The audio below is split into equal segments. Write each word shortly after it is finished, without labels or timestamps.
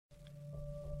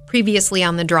Previously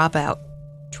on The Dropout,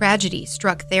 tragedy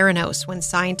struck Theranos when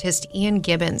scientist Ian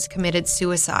Gibbons committed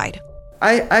suicide.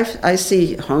 I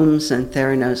see Holmes and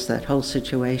Theranos, that whole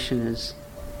situation, as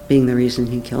being the reason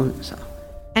he killed himself.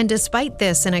 And despite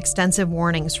this and extensive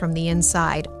warnings from the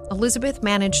inside, Elizabeth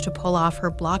managed to pull off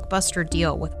her blockbuster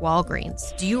deal with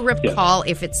Walgreens. Do you recall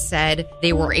if it said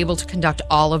they were able to conduct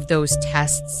all of those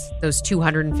tests, those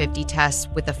 250 tests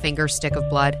with a finger stick of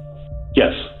blood?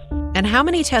 Yes. And how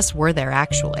many tests were there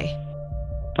actually?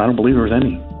 I don't believe there was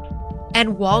any.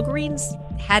 And Walgreens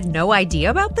had no idea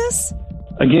about this?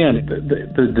 Again,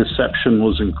 the deception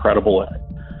was incredible.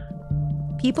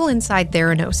 People inside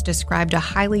Theranos described a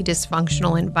highly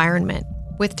dysfunctional environment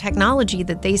with technology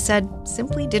that they said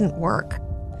simply didn't work.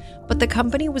 But the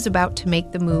company was about to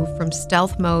make the move from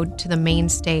stealth mode to the main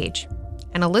stage,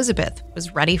 and Elizabeth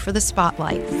was ready for the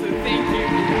spotlight. So thank you.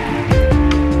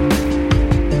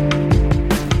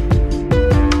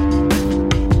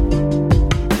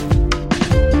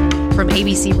 From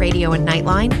ABC Radio and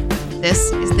Nightline,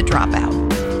 this is The Dropout.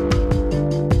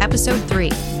 Episode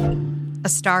 3, A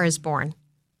Star is Born.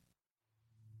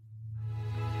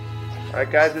 All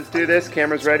right, guys, let's do this.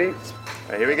 Cameras ready? All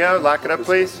right, here we go. Lock it up,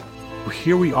 please.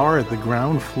 Here we are at the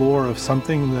ground floor of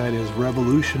something that is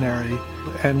revolutionary,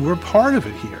 and we're part of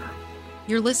it here.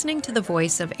 You're listening to the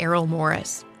voice of Errol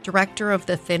Morris, director of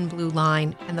The Thin Blue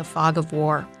Line and The Fog of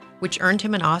War, which earned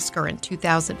him an Oscar in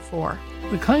 2004.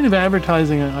 The kind of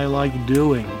advertising I like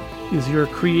doing is you're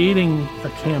creating a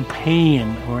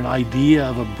campaign or an idea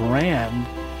of a brand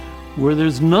where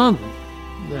there's none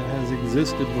that has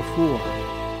existed before.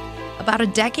 About a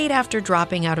decade after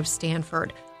dropping out of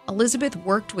Stanford, Elizabeth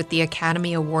worked with the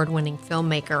Academy Award-winning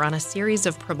filmmaker on a series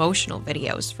of promotional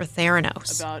videos for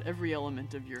Theranos. About every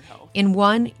element of your health. In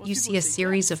one, you see a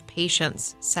series of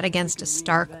patients set against a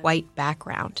stark white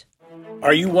background.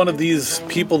 Are you one of these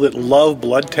people that love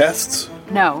blood tests?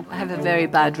 No, I have a very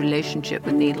bad relationship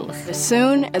with needles. As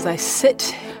soon as I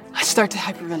sit, I start to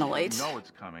hyperventilate.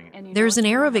 There's an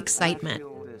air of excitement.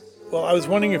 Well, I was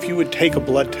wondering if you would take a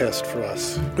blood test for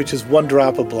us, which is 1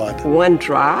 drop of blood. 1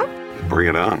 drop? Bring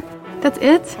it on. That's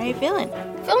it? How are you feeling?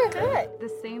 Feeling good.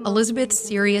 Elizabeth's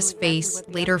serious face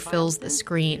later fills the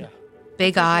screen.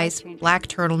 Big eyes, black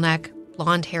turtleneck,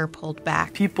 blonde hair pulled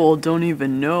back. People don't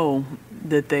even know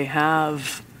that they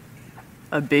have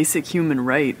a basic human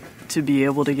right to be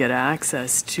able to get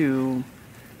access to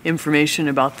information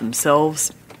about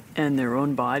themselves and their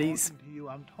own bodies.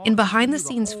 In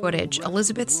behind-the-scenes footage,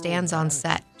 Elizabeth stands on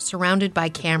set, surrounded by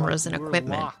cameras and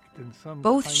equipment.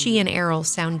 Both she and Errol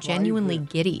sound genuinely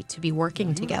giddy to be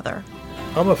working together.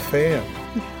 I'm a fan.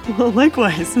 Well,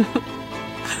 likewise.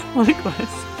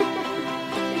 Likewise.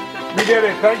 We did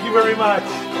it. Thank you very much.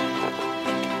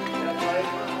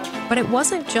 But it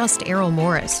wasn't just Errol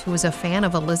Morris who was a fan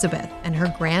of Elizabeth and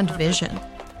her grand vision.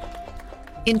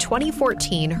 In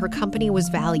 2014, her company was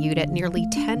valued at nearly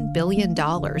 $10 billion,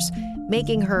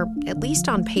 making her, at least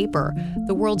on paper,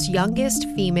 the world's youngest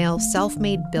female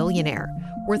self-made billionaire,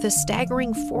 worth a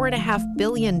staggering $4.5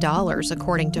 billion,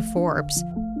 according to Forbes.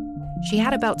 She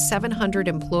had about 700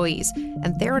 employees,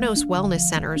 and Theranos wellness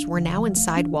centers were now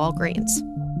inside Walgreens.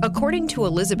 According to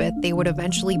Elizabeth, they would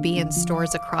eventually be in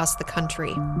stores across the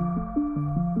country.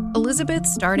 Elizabeth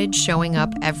started showing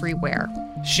up everywhere.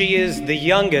 She is the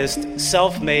youngest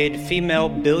self-made female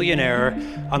billionaire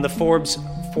on the Forbes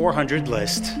 400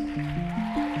 list.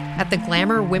 At the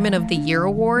Glamour Women of the Year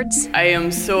Awards, I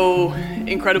am so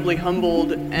incredibly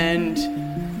humbled and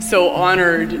so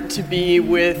honored to be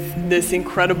with this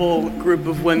incredible group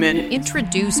of women.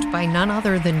 Introduced by none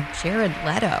other than Jared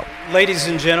Leto. Ladies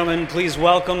and gentlemen, please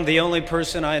welcome the only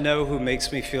person I know who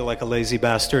makes me feel like a lazy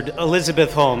bastard,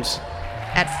 Elizabeth Holmes.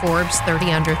 At Forbes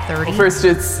 30 Under 30. First,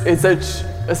 it's such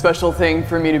a special thing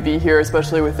for me to be here,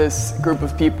 especially with this group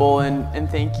of people, and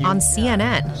thank you. On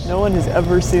CNN. No one has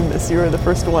ever seen this. You're the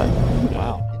first one.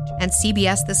 Wow. And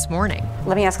CBS This Morning.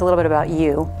 Let me ask a little bit about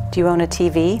you. Do you own a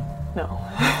TV? No.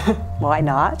 Why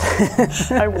not?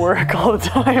 I work all the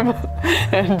time,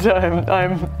 and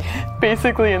I'm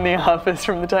basically in the office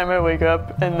from the time I wake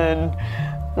up and then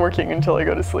working until I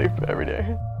go to sleep every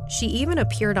day. She even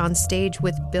appeared on stage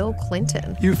with Bill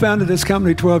Clinton. You founded this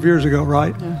company 12 years ago,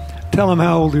 right? Yeah. Tell them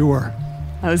how old you were.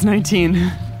 I was 19.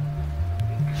 Yeah.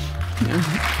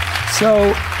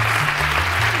 So,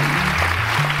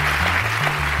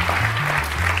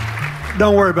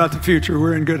 don't worry about the future.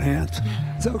 We're in good hands.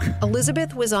 Okay.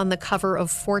 Elizabeth was on the cover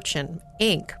of Fortune,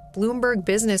 Inc., Bloomberg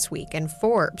Businessweek, and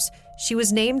Forbes. She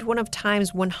was named one of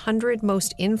Time's 100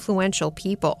 most influential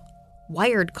people.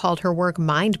 Wired called her work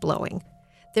mind-blowing.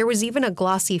 There was even a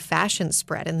glossy fashion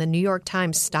spread in the New York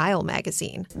Times Style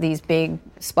magazine. These big,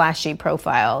 splashy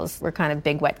profiles were kind of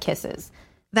big, wet kisses.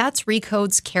 That's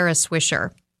Recode's Kara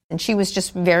Swisher. And she was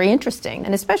just very interesting,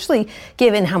 and especially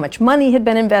given how much money had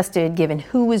been invested, given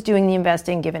who was doing the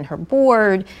investing, given her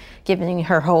board, given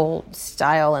her whole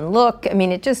style and look. I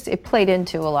mean, it played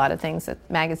into a lot of things that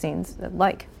magazines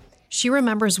like. She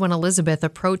remembers when Elizabeth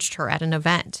approached her at an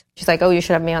event. She's like, oh, you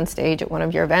should have me on stage at one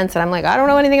of your events. And I'm like, I don't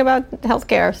know anything about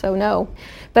healthcare, so no.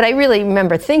 But I really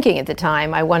remember thinking at the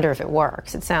time, I wonder if it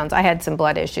works. I had some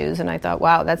blood issues, and I thought,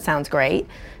 wow, that sounds great.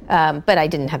 But I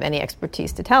didn't have any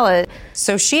expertise to tell it.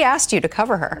 So she asked you to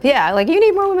cover her. Yeah, like, you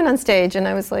need more women on stage. And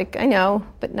I was like, I know,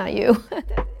 but not you.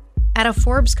 At a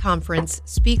Forbes conference,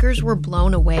 speakers were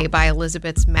blown away by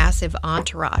Elizabeth's massive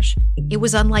entourage. It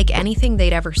was unlike anything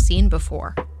they'd ever seen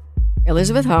before.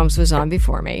 Elizabeth Holmes was on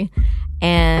before me,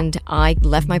 and I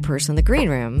left my purse in the green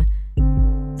room.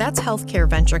 That's healthcare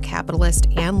venture capitalist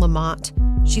Anne Lamott.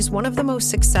 She's one of the most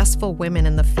successful women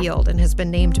in the field and has been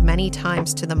named many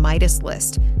times to the Midas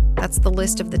list. That's the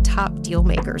list of the top deal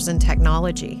makers in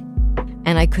technology.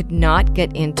 And I could not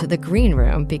get into the green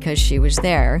room because she was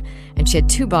there, and she had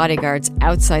 2 bodyguards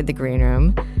outside the green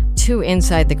room, 2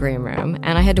 inside the green room,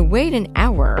 and I had to wait an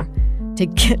hour to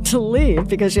get to leave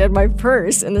because she had my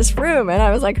purse in this room. And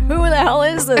I was like, who the hell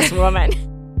is this woman?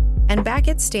 And back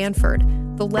at Stanford,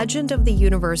 the legend of the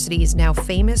university's now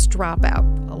famous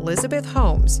dropout, Elizabeth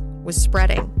Holmes, was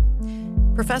spreading.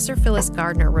 Professor Phyllis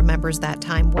Gardner remembers that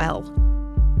time well.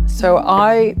 So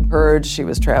I heard she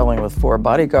was traveling with 4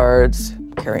 bodyguards,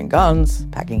 carrying guns,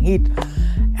 packing heat,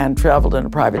 and traveled in a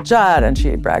private jet, and she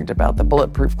had bragged about the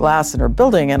bulletproof glass in her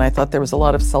building, and I thought there was a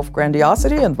lot of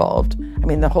self-grandiosity involved. I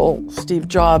mean, the whole Steve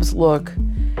Jobs look.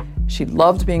 She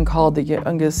loved being called the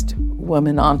youngest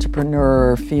woman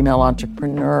entrepreneur, female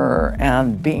entrepreneur,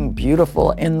 and being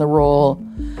beautiful in the role.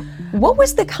 What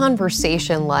was the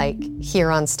conversation like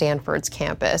here on Stanford's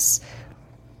campus?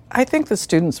 I think the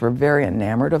students were very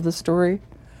enamored of the story.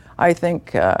 I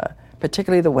think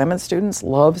particularly the women students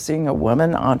love seeing a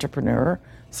woman entrepreneur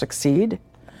succeed.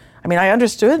 I mean, I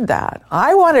understood that.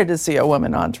 I wanted to see a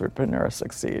woman entrepreneur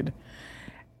succeed.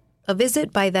 A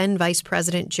visit by then Vice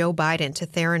President Joe Biden to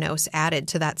Theranos added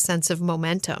to that sense of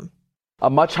momentum. A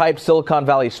much-hyped Silicon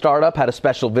Valley startup had a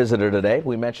special visitor today.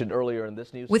 We mentioned earlier in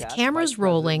this news. With cameras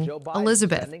rolling,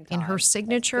 Elizabeth, in her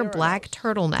signature black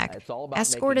turtleneck,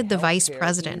 escorted the vice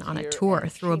president on a tour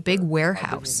through a big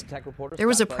warehouse. There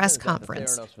was a press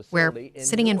conference where,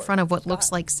 sitting in front of what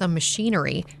looks like some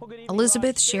machinery,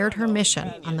 Elizabeth shared her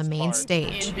mission on the main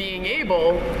stage. In being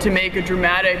able to make a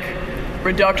dramatic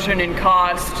reduction in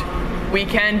cost, we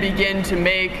can begin to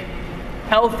make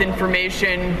health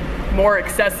information more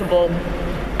accessible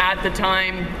at the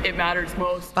time it matters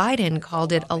most. Biden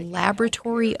called it a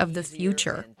laboratory of the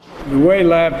future. The way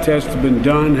lab tests have been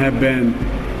done have been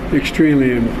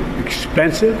extremely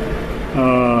expensive.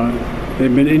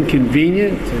 They've been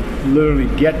inconvenient to literally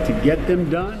get them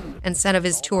done. And said of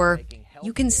his tour,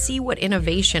 you can see what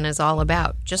innovation is all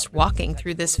about just walking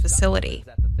through this facility.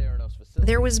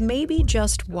 There was maybe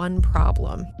just one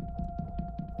problem.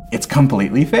 It's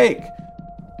completely fake.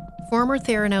 Former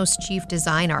Theranos chief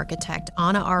design architect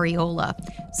Anna Ariola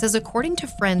says according to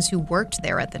friends who worked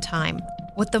there at the time,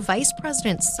 what the vice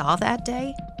president saw that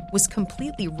day was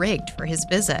completely rigged for his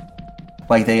visit.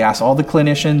 Like, they asked all the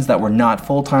clinicians that were not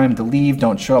full-time to leave,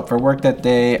 don't show up for work that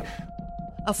day.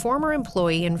 A former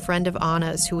employee and friend of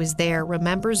Anna's who was there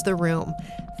remembers the room,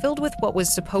 filled with what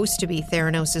was supposed to be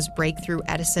Theranos' breakthrough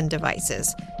Edison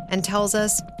devices, and tells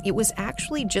us it was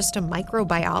actually just a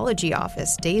microbiology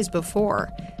office days before,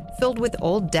 filled with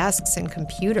old desks and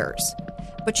computers.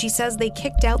 But she says they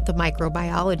kicked out the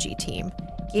microbiology team,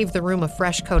 gave the room a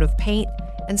fresh coat of paint,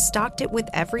 and stocked it with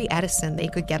every Edison they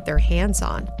could get their hands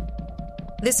on.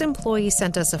 This employee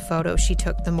sent us a photo she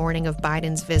took the morning of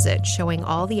Biden's visit showing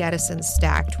all the Edisons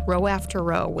stacked row after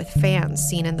row with fans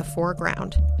seen in the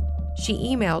foreground. She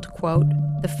emailed, quote,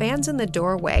 "The fans in the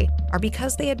doorway are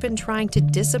because they had been trying to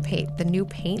dissipate the new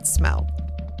paint smell."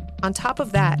 On top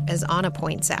of that, as Anna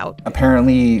points out,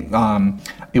 apparently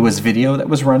it was video that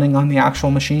was running on the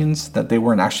actual machines, that they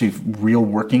weren't actually real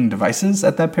working devices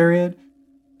at that period.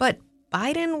 But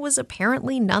Biden was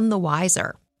apparently none the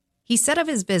wiser. He said of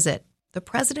his visit, "The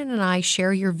president and I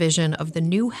share your vision of the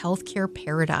new healthcare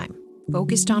paradigm,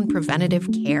 focused on preventative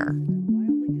care."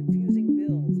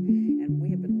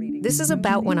 This is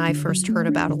about when I first heard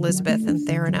about Elizabeth and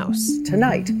Theranos.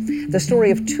 Tonight, the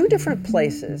story of 2 different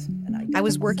places. I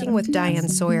was working with Diane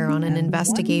Sawyer on an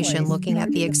investigation looking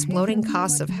at the exploding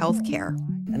costs of healthcare.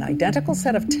 an identical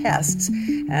set of tests,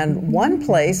 and one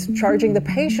place charging the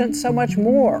patient so much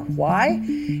more. Why?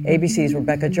 ABC's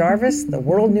Rebecca Jarvis, the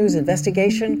World News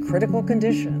investigation, Critical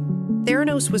Condition.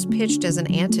 Theranos was pitched as an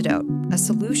antidote, a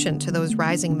solution to those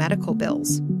rising medical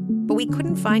bills. But we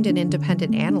couldn't find an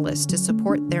independent analyst to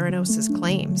support Theranos'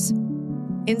 claims.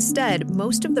 Instead,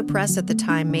 most of the press at the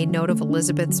time made note of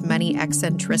Elizabeth's many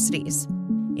eccentricities.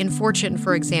 In Fortune,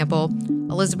 for example,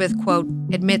 Elizabeth, quote,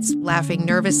 admits, laughing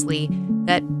nervously,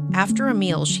 that after a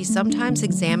meal she sometimes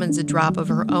examines a drop of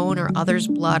her own or others'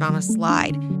 blood on a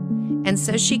slide and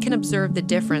says she can observe the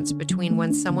difference between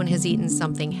when someone has eaten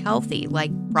something healthy,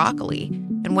 like broccoli,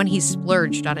 and when he's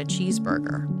splurged on a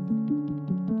cheeseburger.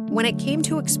 When it came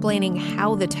to explaining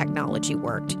how the technology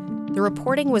worked, the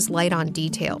reporting was light on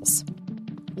details,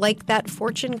 like that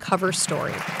Fortune cover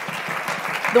story.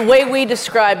 The way we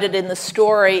described it in the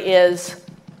story is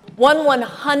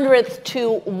 1/100th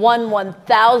to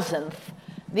 1/1000th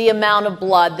the amount of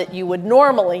blood that you would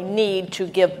normally need to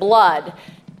give blood.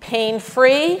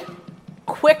 Pain-free,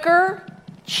 quicker,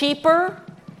 cheaper,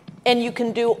 and you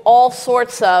can do all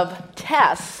sorts of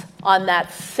tests on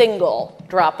that single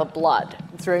drop of blood.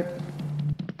 That's right.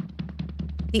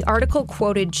 The article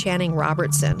quoted Channing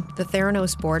Robertson, the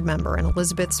Theranos board member and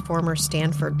Elizabeth's former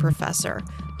Stanford professor,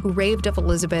 who raved of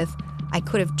Elizabeth, "I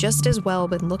could have just as well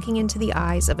been looking into the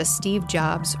eyes of a Steve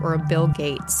Jobs or a Bill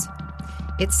Gates."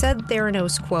 It said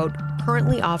Theranos, quote,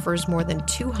 currently offers more than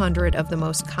 200 of the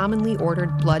most commonly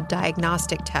ordered blood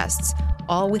diagnostic tests,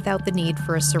 all without the need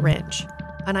for a syringe,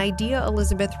 an idea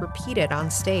Elizabeth repeated on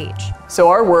stage. So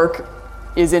our work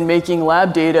is in making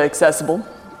lab data accessible,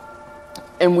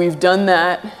 and we've done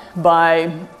that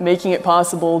by making it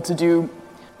possible to do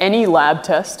any lab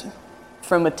test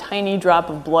from a tiny drop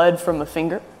of blood from a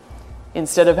finger,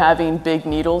 instead of having big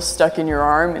needles stuck in your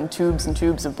arm and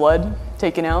tubes of blood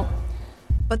taken out.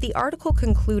 But the article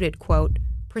concluded, quote,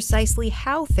 precisely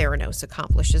how Theranos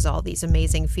accomplishes all these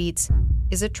amazing feats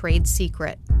is a trade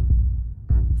secret.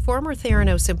 Former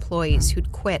Theranos employees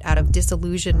who'd quit out of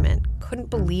disillusionment couldn't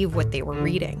believe what they were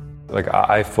reading.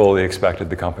 I fully expected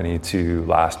the company to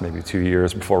last maybe 2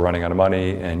 years before running out of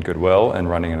money and goodwill and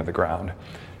running into the ground.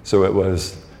 So it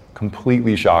was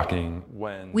completely shocking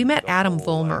when... We met Adam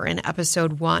Vollmer in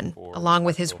episode 1, along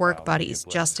with his work buddies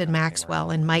Justin Maxwell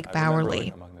and Mike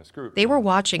Bowerly. They were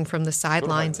watching from the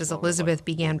sidelines as Elizabeth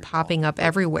began popping up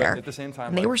everywhere,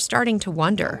 and they were starting to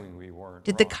wonder,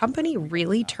 did the company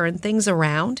really turn things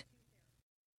around?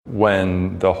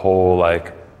 When the whole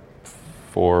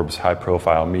Forbes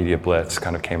high-profile media blitz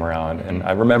kind of came around, and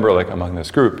I remember among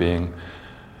this group being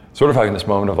sort of having this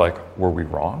moment of were we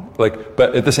wrong?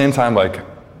 But at the same time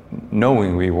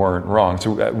knowing we weren't wrong.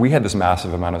 So we had this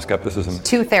massive amount of skepticism.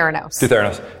 To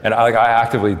Theranos. And I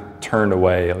actively turned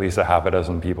away at least a half a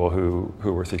dozen people who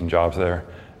were seeking jobs there,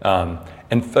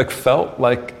 and felt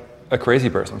like a crazy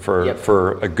person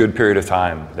for a good period of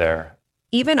time there.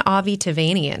 Even Avi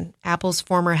Tevanian, Apple's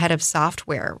former head of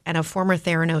software and a former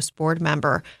Theranos board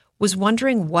member, was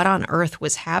wondering what on earth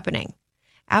was happening.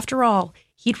 After all,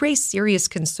 he'd raised serious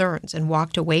concerns and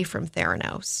walked away from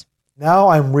Theranos. Now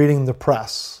I'm reading the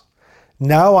press.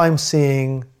 Now I'm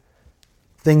seeing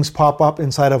things pop up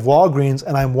inside of Walgreens,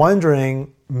 and I'm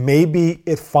wondering, maybe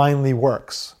it finally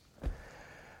works.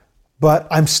 But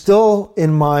I'm still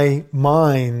in my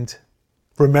mind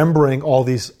remembering all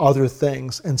these other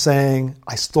things and saying,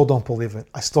 I still don't believe it.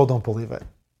 I still don't believe it.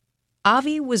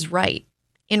 Avi was right.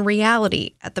 In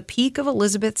reality, at the peak of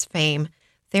Elizabeth's fame,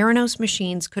 Theranos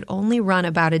machines could only run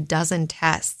about a dozen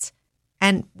tests,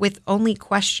 and with only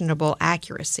questionable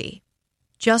accuracy.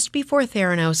 Just before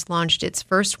Theranos launched its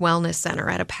first wellness center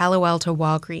at a Palo Alto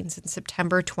Walgreens in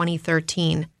September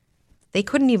 2013, they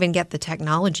couldn't even get the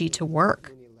technology to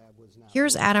work.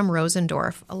 Here's Adam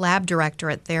Rosendorf, a lab director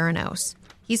at Theranos.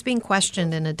 He's being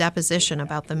questioned in a deposition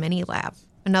about the Mini Lab,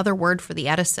 another word for the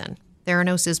Edison,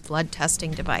 Theranos' blood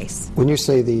testing device. When you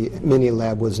say the Mini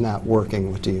Lab was not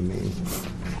working, what do you mean?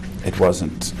 It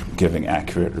wasn't giving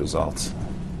accurate results.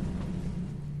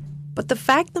 But the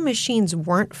fact the machines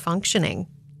weren't functioning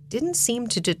didn't seem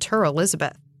to deter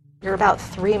Elizabeth. You're about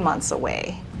 3 months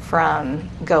away from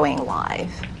going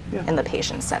live in the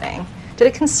patient setting. Did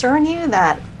it concern you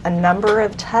that a number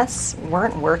of tests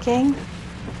weren't working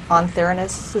on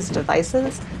Theranos'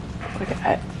 devices?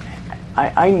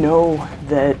 I know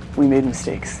that we made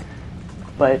mistakes,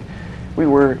 but we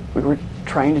were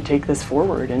trying to take this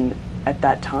forward, and at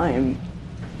that time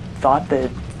thought that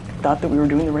we were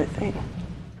doing the right thing.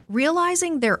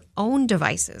 Realizing their own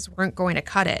devices weren't going to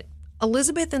cut it,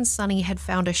 Elizabeth and Sonny had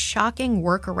found a shocking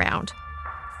workaround.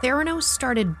 Theranos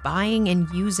started buying and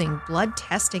using blood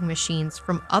testing machines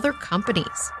from other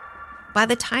companies. By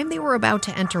the time they were about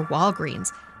to enter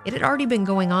Walgreens, it had already been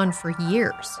going on for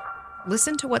years.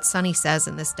 Listen to what Sonny says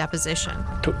in this deposition.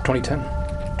 2010.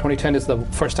 2010 is the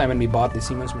first time when we bought the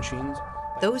Siemens machines.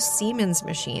 Those Siemens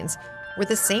machines were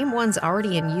the same ones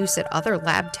already in use at other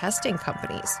lab testing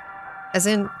companies, as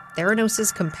in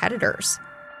Theranos' competitors.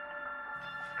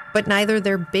 But neither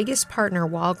their biggest partner,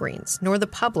 Walgreens, nor the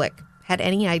public had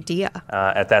any idea.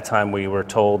 At that time, we were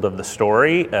told of the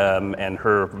story and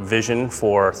her vision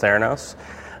for Theranos,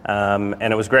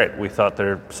 and it was great. We thought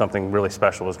something really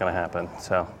special was going to happen.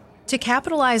 To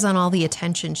capitalize on all the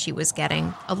attention she was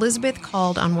getting, Elizabeth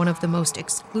called on one of the most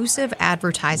exclusive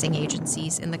advertising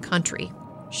agencies in the country,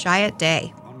 Chiat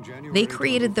Day. They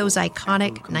created those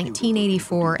iconic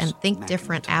 1984 and Think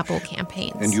Different Apple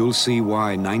campaigns. And you'll see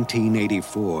why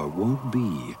 1984 won't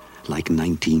be like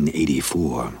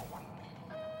 1984.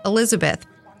 Elizabeth,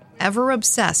 ever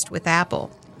obsessed with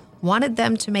Apple, wanted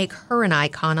them to make her an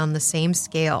icon on the same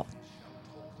scale.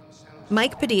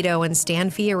 Mike Pedito and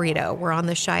Stan Fiorito were on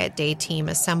the Chiat Day team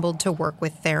assembled to work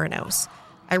with Theranos.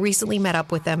 I recently met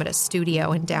up with them at a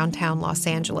studio in downtown Los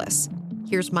Angeles.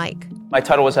 Here's Mike. My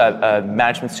title was a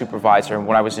management supervisor, and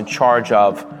what I was in charge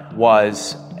of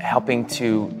was helping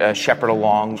to shepherd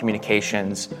along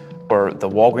communications for the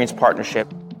Walgreens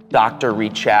partnership, Doctor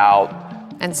Reach Out.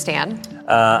 And Stan?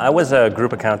 I was a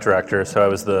group account director, so I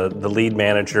was the lead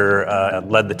manager,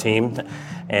 led the team,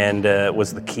 and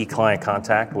was the key client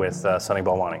contact with Sonny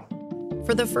Balwani.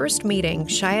 For the first meeting,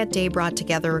 Chiat Day brought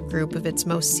together a group of its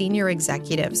most senior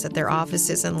executives at their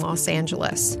offices in Los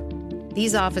Angeles.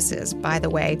 These offices, by the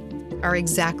way, are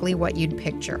exactly what you'd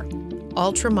picture.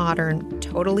 Ultra-modern,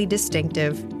 totally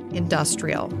distinctive,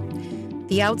 industrial.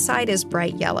 The outside is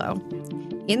bright yellow.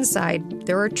 Inside,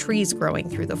 there are trees growing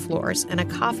through the floors and a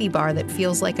coffee bar that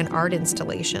feels like an art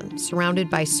installation, surrounded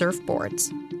by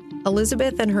surfboards.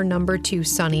 Elizabeth and her number 2,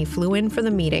 Sonny, flew in for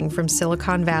the meeting from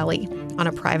Silicon Valley on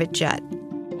a private jet.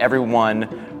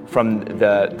 Everyone from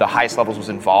the highest levels was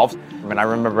involved. And I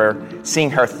remember seeing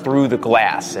her through the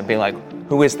glass and being like,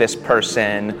 who is this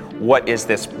person? What is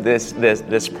this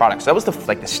product? So that was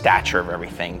the stature of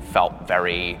everything felt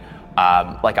very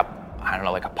like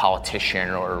a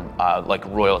politician or like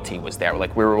royalty was there.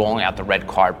 Like we were rolling out the red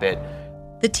carpet.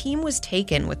 The team was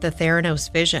taken with the Theranos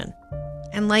vision.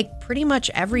 And like pretty much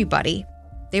everybody,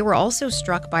 they were also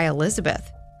struck by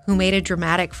Elizabeth, who made a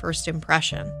dramatic first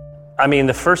impression. I mean,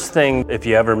 the first thing, if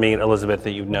you ever meet Elizabeth,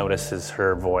 that you notice is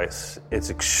her voice.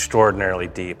 It's extraordinarily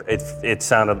deep. It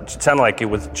sounded like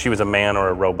she was a man or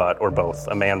a robot, or both,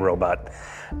 a man-robot.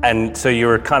 And so you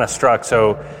were kind of struck.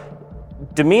 So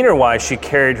demeanor-wise, she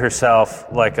carried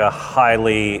herself like a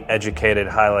highly educated,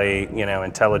 highly,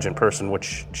 intelligent person,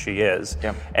 which she is.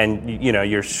 Yeah. And,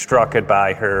 you're struck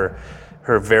by her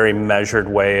very measured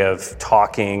way of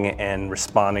talking and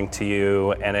responding to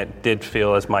you, and it did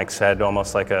feel, as Mike said,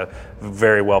 almost like a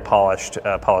very well-polished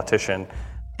politician.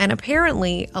 And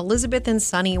apparently, Elizabeth and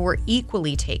Sonny were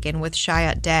equally taken with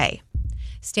Chiat Day.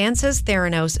 Stan says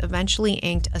Theranos eventually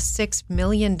inked a $6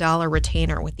 million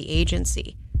retainer with the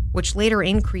agency, which later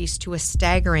increased to a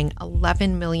staggering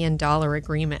 $11 million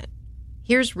agreement.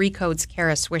 Here's Recode's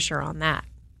Kara Swisher on that.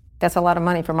 That's a lot of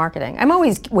money for marketing. I'm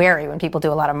always wary when people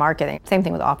do a lot of marketing. Same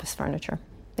thing with office furniture.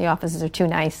 The offices are too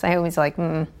nice. I always like,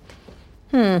 I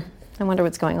wonder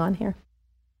what's going on here.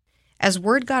 As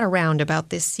word got around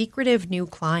about this secretive new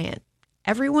client,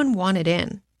 everyone wanted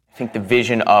in. I think the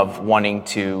vision of wanting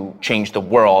to change the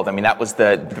world, that was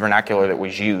the vernacular that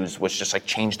was used, was just like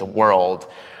change the world.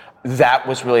 That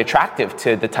was really attractive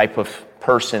to the type of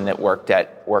person that worked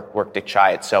at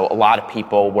Chiat. So a lot of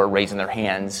people were raising their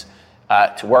hands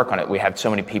to work on it. We had so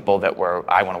many people that were,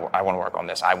 I want to work on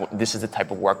this. This is the type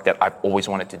of work that I've always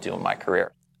wanted to do in my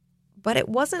career. But it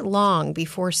wasn't long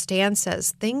before Stan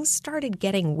says things started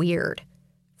getting weird.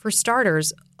 For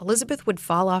starters, Elizabeth would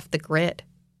fall off the grid.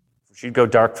 She'd go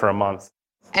dark for a month.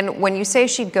 And when you say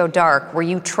she'd go dark, were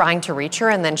you trying to reach her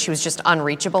and then she was just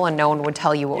unreachable and no one would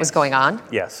tell you what was going on?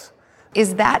 Yes.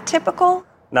 Is that typical?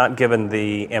 Not given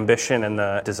the ambition and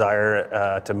the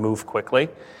desire to move quickly,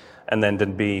 and then to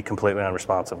be completely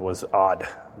unresponsive was odd,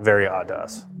 very odd to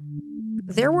us.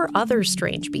 There were other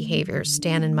strange behaviors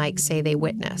Stan and Mike say they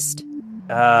witnessed.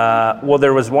 Well,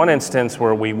 there was one instance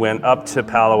where we went up to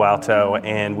Palo Alto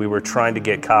and we were trying to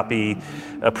get copy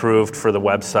approved for the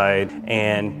website,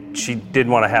 and she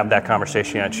didn't want to have that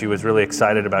conversation yet. She was really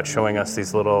excited about showing us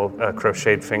these little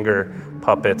crocheted finger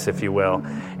puppets, if you will,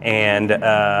 and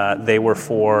they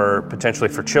were potentially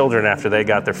for children after they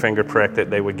got their finger pricked, that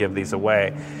they would give these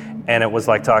away. And it was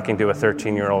like talking to a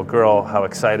 13-year-old girl, how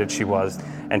excited she was.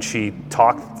 And she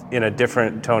talked in a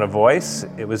different tone of voice.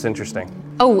 It was interesting.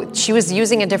 Oh, she was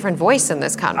using a different voice in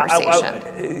this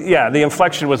conversation. Yeah, the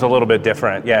inflection was a little bit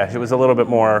different. Yeah, it was a little bit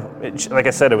more, like I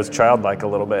said, it was childlike a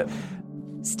little bit.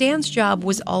 Stan's job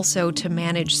was also to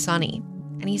manage Sonny,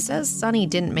 and he says Sonny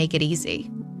didn't make it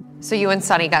easy. So you and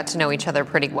Sonny got to know each other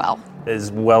pretty well.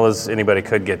 As well as anybody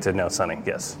could get to know Sonny,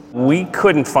 yes. We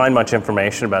couldn't find much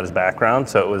information about his background,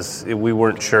 so we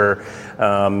weren't sure,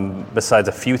 besides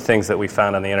a few things that we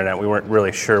found on the internet, we weren't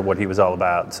really sure what he was all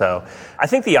about. So I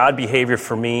think the odd behavior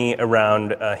for me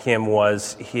around him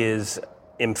was his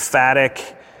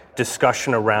emphatic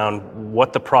discussion around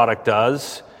what the product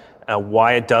does,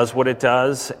 why it does what it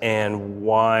does, and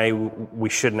why we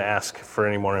shouldn't ask for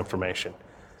any more information.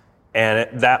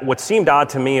 And that what seemed odd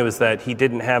to me was that he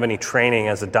didn't have any training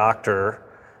as a doctor.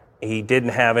 He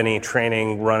didn't have any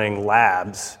training running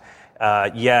labs.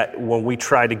 Yet when we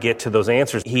tried to get to those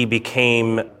answers, he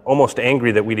became almost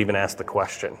angry that we'd even asked the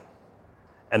question.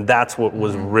 And that's what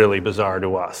was really bizarre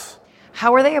to us.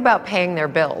 How were they about paying their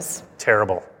bills?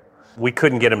 Terrible. We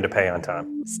couldn't get him to pay on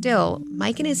time. Still,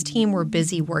 Mike and his team were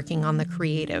busy working on the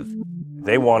creative.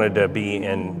 They wanted to be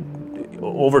in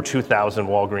over 2,000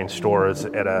 Walgreens stores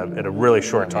at a really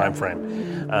short time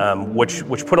frame,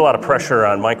 which put a lot of pressure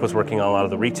on. Mike was working on a lot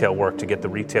of the retail work to get the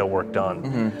retail work done.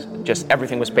 Mm-hmm. Just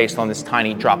everything was based on this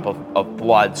tiny drop of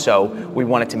blood, so we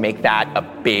wanted to make that a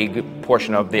big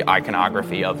portion of the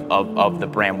iconography of the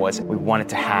brand. Was we wanted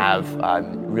to have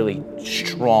really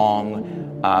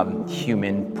strong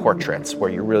human portraits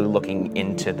where you're really looking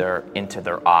into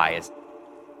their eyes.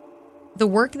 The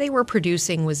work they were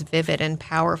producing was vivid and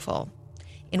powerful.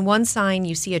 In one sign,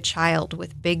 you see a child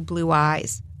with big blue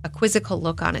eyes, a quizzical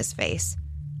look on his face.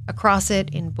 Across it,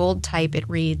 in bold type, it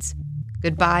reads,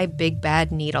 "Goodbye, Big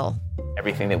Bad Needle."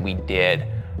 Everything that we did,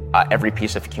 every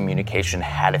piece of communication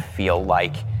had to feel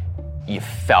like you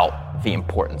felt the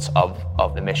importance of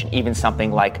the mission. Even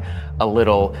something like a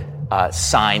little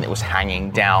sign that was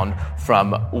hanging down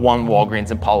from one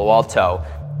Walgreens in Palo Alto,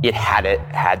 it had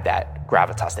that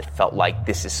gravitas that felt like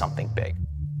this is something big.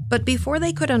 But before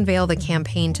they could unveil the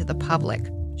campaign to the public,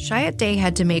 Chiat Day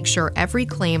had to make sure every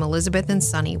claim Elizabeth and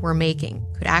Sonny were making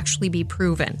could actually be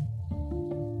proven.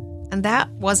 And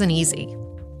that wasn't easy.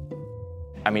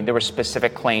 I mean, there were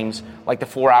specific claims, like the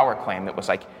 4-hour claim that was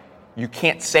like, you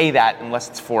can't say that unless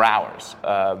it's 4 hours.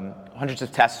 Hundreds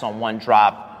of tests on one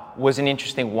drop was an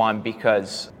interesting one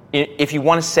because if you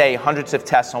want to say hundreds of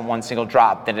tests on one single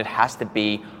drop, then it has to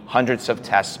be hundreds of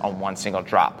tests on one single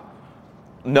drop.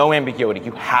 No ambiguity.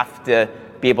 You have to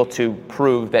be able to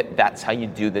prove that that's how you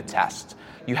do the test.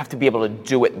 You have to be able to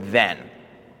do it then.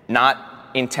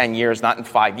 Not in 10 years, not in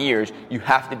 5 years. You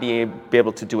have to be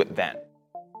able to do it then.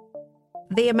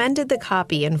 They amended the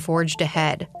copy and forged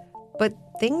ahead, but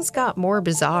things got more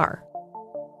bizarre.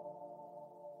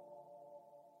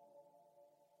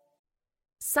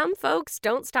 Some folks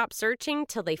don't stop searching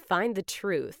till they find the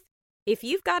truth. If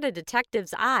you've got a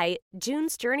detective's eye,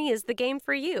 June's Journey is the game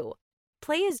for you.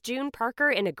 Play as June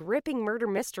Parker in a gripping murder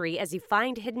mystery as you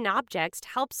find hidden objects to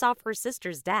help solve her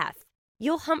sister's death.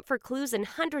 You'll hunt for clues in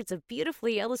hundreds of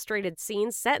beautifully illustrated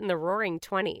scenes set in the Roaring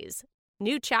 20s.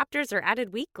 New chapters are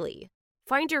added weekly.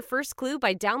 Find your first clue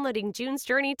by downloading June's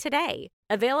Journey today.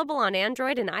 Available on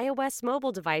Android and iOS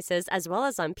mobile devices as well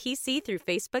as on PC through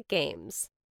Facebook Games.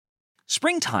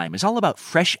 Springtime is all about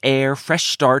fresh air, fresh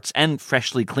starts, and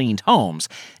freshly cleaned homes.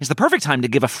 It's the perfect time to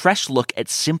give a fresh look at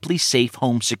SimpliSafe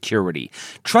Home Security.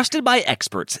 Trusted by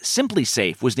experts,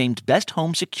 SimpliSafe was named Best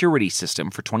Home Security System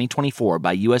for 2024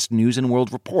 by U.S. News &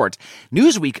 World Report.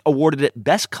 Newsweek awarded it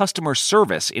Best Customer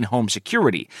Service in Home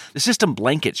Security. The system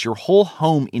blankets your whole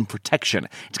home in protection.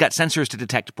 It's got sensors to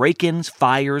detect break-ins,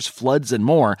 fires, floods, and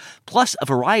more, plus a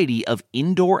variety of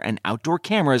indoor and outdoor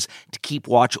cameras to keep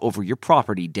watch over your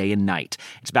property day and night.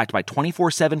 It's backed by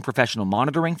 24/7 professional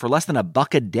monitoring for less than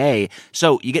 $1 a day,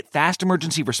 so you get fast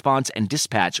emergency response and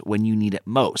dispatch when you need it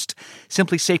most.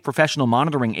 SimpliSafe professional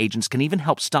monitoring agents can even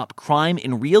help stop crime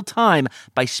in real time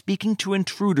by speaking to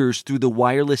intruders through the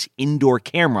wireless indoor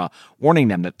camera, warning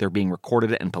them that they're being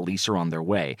recorded and police are on their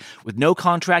way. With no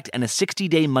contract and a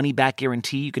 60-day money-back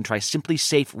guarantee, you can try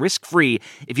SimpliSafe risk-free.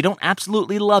 If you don't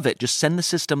absolutely love it, just send the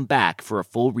system back for a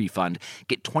full refund.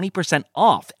 Get 20%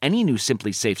 off any new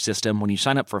SimpliSafe system when you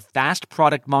sign up for fast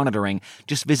product monitoring.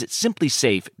 Just visit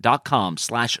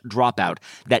simplysafe.com/dropout.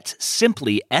 That's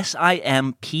simply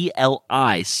SIMPLI,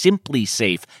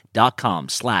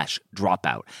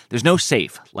 simplysafe.com/dropout. There's no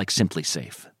safe like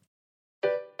SimpliSafe.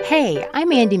 Hey,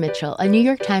 I'm Andy Mitchell, a New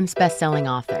York Times bestselling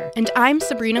author. And I'm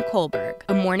Sabrina Kohlberg,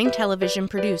 a morning television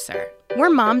producer. We're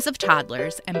moms of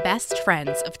toddlers and best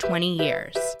friends of 20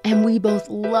 years. And we both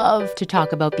love to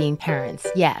talk about being parents,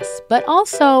 yes, but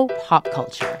also pop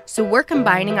culture. So we're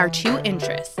combining our two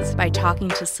interests by talking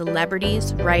to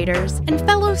celebrities, writers, and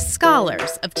fellow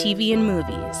scholars of TV and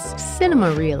movies.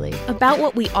 Cinema, really. About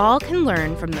what we all can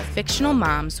learn from the fictional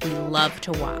moms we love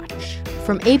to watch.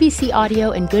 From ABC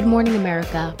Audio and Good Morning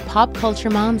America, Pop Culture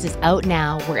Moms is out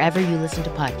now wherever you listen to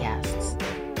podcasts.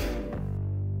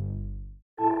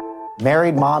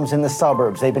 Married moms in the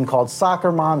suburbs. They've been called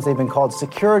soccer moms. They've been called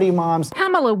security moms.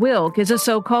 Pamela Wilk is a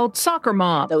so-called soccer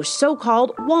mom. Those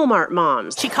so-called Walmart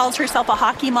moms. She calls herself a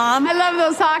hockey mom. I love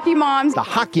those hockey moms. The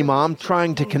hockey mom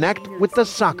trying to connect with the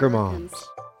soccer moms.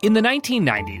 In the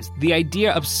 1990s, the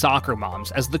idea of soccer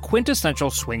moms as the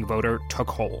quintessential swing voter took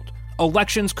hold.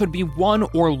 Elections could be won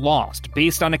or lost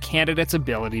based on a candidate's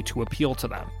ability to appeal to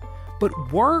them.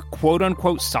 But were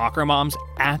quote-unquote soccer moms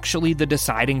actually the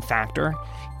deciding factor?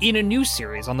 In a new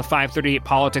series on the 538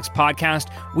 Politics podcast,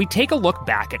 we take a look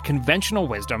back at conventional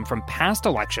wisdom from past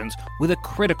elections with a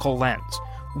critical lens.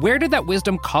 Where did that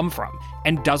wisdom come from,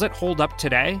 and does it hold up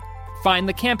today? Find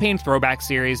the Campaign Throwback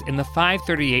series in the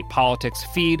 538 Politics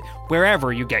feed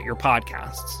wherever you get your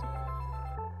podcasts.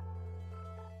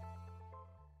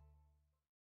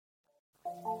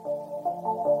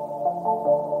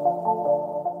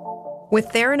 With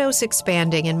Theranos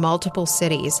expanding in multiple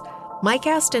cities, Mike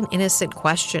asked an innocent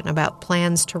question about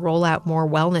plans to roll out more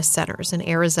wellness centers in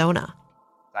Arizona.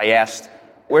 I asked,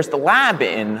 where's the lab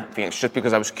in Phoenix? Just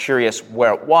because I was curious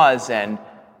where it was, and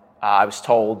I was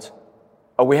told,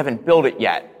 oh, we haven't built it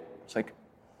yet. It's like,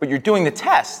 but you're doing the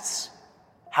tests.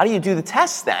 How do you do the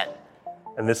tests then?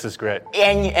 And this is great.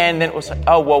 And then it was like,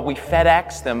 oh, well, we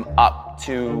FedExed them up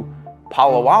to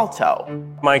Palo Alto.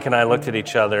 Mike and I looked at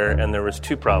each other, and there was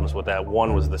two problems with that.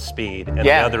 One was the speed, and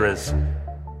the other is,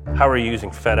 how are you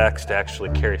using FedEx to actually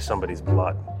carry somebody's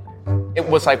blood? It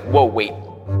was like, whoa, wait.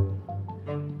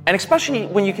 And especially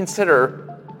when you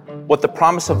consider what the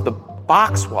promise of the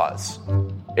box was.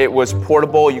 It was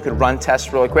portable, you could run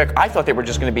tests really quick. I thought they were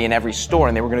just going to be in every store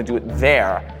and they were going to do it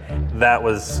there. That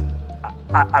was,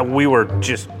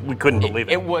 we couldn't believe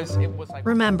it. It was like...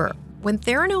 Remember, when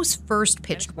Theranos first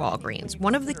pitched Walgreens,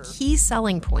 one of the key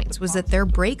selling points was that their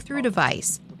breakthrough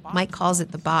device, Mike calls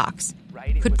it the box,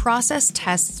 could process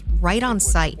tests right on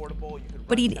site.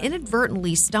 But he'd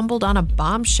inadvertently stumbled on a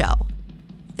bombshell.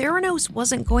 Theranos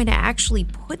wasn't going to actually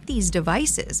put these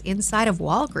devices inside of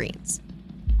Walgreens.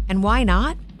 And why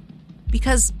not?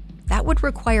 Because that would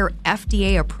require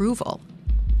FDA approval,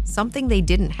 something they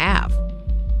didn't have.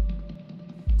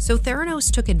 So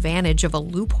Theranos took advantage of a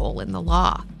loophole in the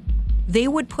law. They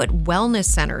would put wellness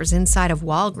centers inside of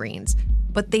Walgreens,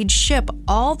 but they'd ship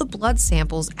all the blood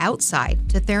samples outside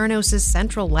to Theranos'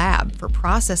 central lab for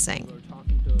processing.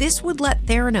 This would let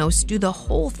Theranos do the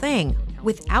whole thing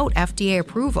without FDA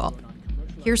approval.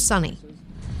 Here's Sonny.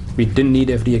 We didn't need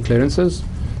FDA clearances.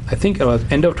 I think about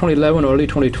end of 2011, early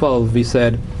 2012, we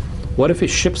said, what if we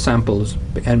ship samples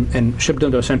and ship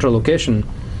them to a central location?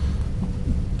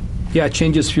 Yeah, it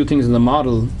changes a few things in the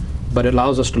model, but it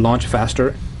allows us to launch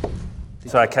faster.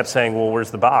 So I kept saying, well,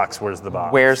 where's the box? Where's the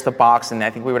box? Where's the box? And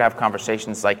I think we would have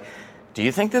conversations like, do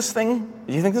you think this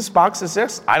box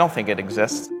exists? I don't think it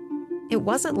exists. It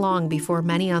wasn't long before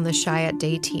many on the Chiat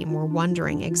Day team were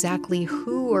wondering exactly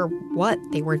who or what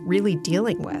they were really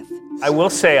dealing with. I will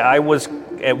say I was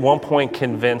at one point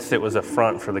convinced it was a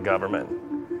front for the government.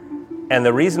 And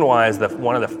the reason why is that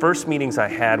one of the first meetings I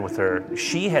had with her,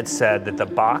 she had said that the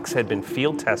box had been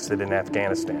field tested in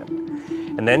Afghanistan.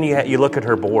 And then you look at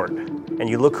her board, and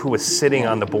you look who was sitting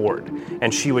on the board,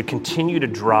 and she would continue to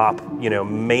drop,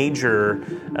 major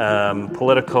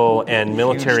political and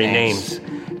military names.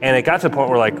 And it got to the point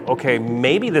where, like, okay,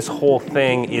 maybe this whole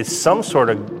thing is some sort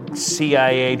of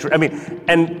CIA.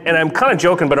 And I'm kind of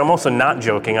joking, but I'm also not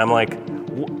joking. I'm like,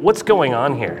 what's going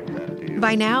on here?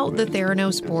 By now, the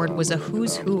Theranos board was a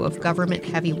who's who of government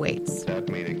heavyweights.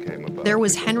 There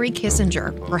was Henry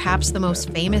Kissinger, perhaps the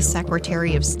most famous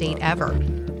Secretary of State ever.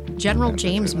 General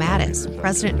James Mattis,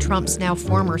 President Trump's now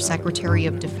former Secretary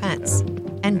of Defense.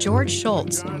 And George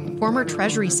Shultz, former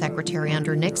Treasury Secretary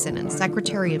under Nixon and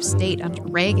Secretary of State under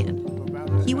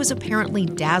Reagan. He was apparently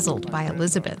dazzled by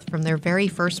Elizabeth from their very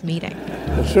first meeting.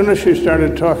 As soon as she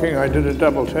started talking, I did a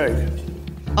double take.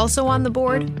 Also on the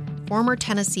board, former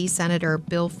Tennessee Senator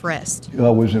Bill Frist. I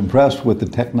was impressed with the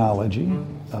technology.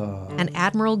 And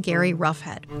Admiral Gary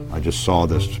Roughead. I just saw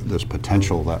this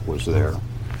potential that was there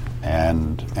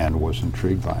and was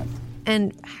intrigued by it.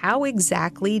 And how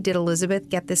exactly did Elizabeth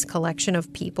get this collection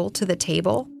of people to the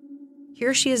table?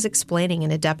 Here she is explaining in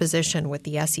a deposition with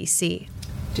the SEC.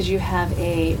 Did you have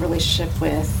a relationship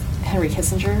with Henry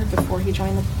Kissinger before he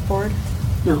joined the board?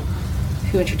 No.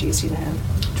 Who introduced you to him?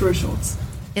 George Shultz.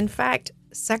 In fact,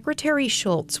 Secretary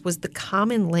Shultz was the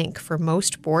common link for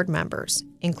most board members,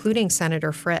 including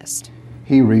Senator Frist.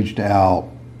 He reached out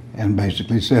and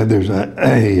basically said there's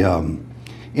a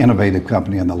innovative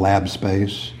company in the lab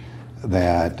space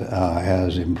that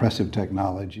has impressive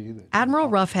technology. Admiral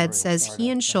Roughead says he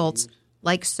and Shultz,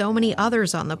 like so many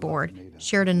others on the board,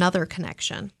 shared another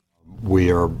connection.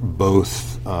 We are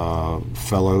both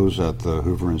fellows at the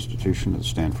Hoover Institution at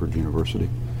Stanford University.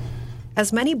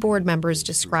 As many board members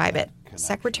describe it,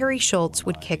 Secretary Shultz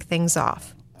would kick things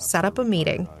off, set up a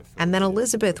meeting, and then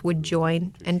Elizabeth would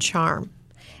join and charm.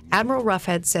 Admiral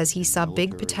Roughead says he saw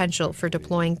big potential for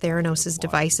deploying Theranos'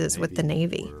 devices with the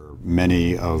Navy.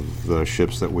 Many of the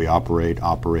ships that we operate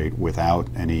without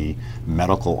any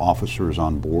medical officers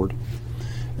on board.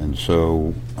 And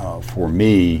so for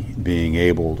me, being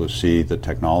able to see the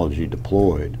technology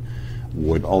deployed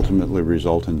would ultimately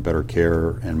result in better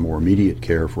care and more immediate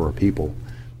care for our people.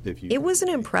 It was an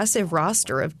impressive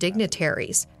roster of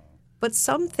dignitaries, but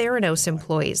some Theranos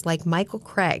employees, like Michael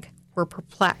Craig, were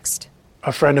perplexed.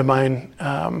 A friend of mine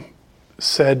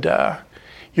said,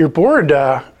 your board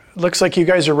looks like you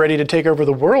guys are ready to take over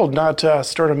the world, not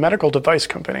start a medical device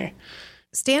company.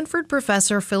 Stanford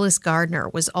professor Phyllis Gardner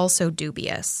was also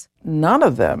dubious. None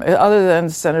of them, other than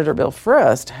Senator Bill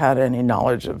Frist, had any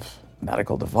knowledge of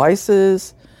medical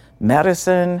devices,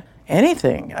 medicine,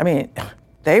 anything. I mean,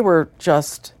 they were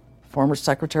just former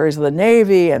secretaries of the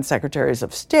Navy and secretaries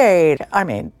of state. I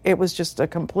mean, it was just a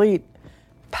complete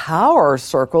power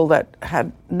circle that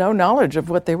had no knowledge of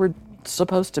what they were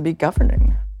supposed to be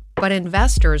governing. But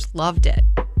investors loved it.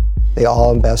 They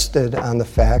all invested on the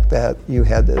fact that you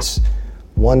had this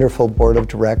wonderful board of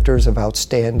directors of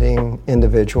outstanding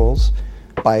individuals.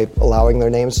 By allowing their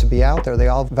names to be out there, they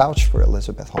all vouched for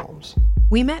Elizabeth Holmes.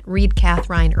 We met Reed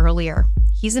Cathrine earlier.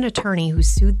 He's an attorney who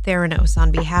sued Theranos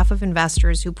on behalf of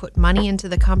investors who put money into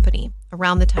the company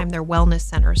around the time their wellness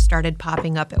centers started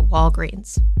popping up at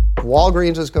Walgreens.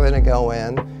 Walgreens is going to go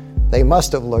in. They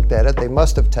must have looked at it, they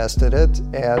must have tested it,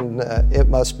 and it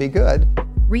must be good.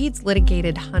 Reed's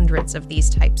litigated hundreds of these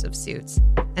types of suits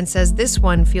and says this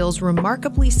one feels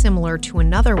remarkably similar to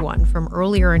another one from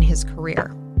earlier in his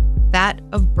career, that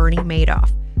of Bernie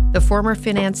Madoff, the former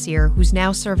financier who's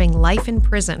now serving life in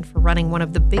prison for running one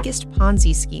of the biggest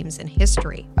Ponzi schemes in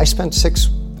history. I spent 6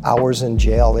 hours in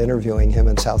jail interviewing him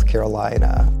in South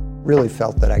Carolina. Really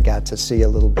felt that I got to see a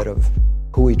little bit of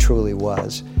who he truly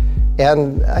was.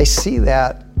 And I see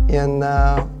that in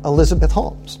Elizabeth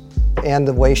Holmes and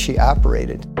the way she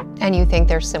operated. And you think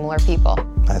they're similar people?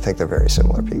 I think they're very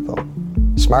similar people.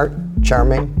 Smart,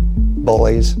 charming,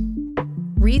 bullies.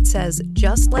 Reed says,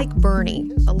 just like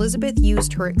Bernie, Elizabeth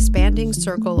used her expanding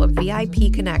circle of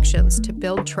VIP connections to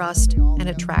build trust and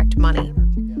attract money.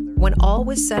 When all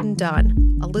was said and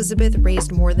done, Elizabeth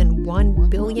raised more than $1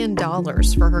 billion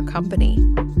for her company.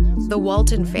 The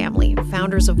Walton family,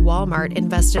 founders of Walmart,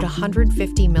 invested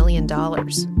 $150 million.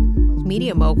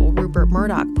 Media mogul Rupert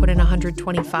Murdoch put in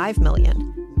 $125 million.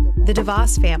 The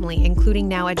DeVos family, including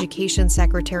now Education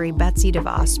Secretary Betsy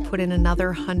DeVos, put in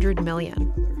another $100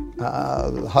 million.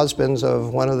 The husbands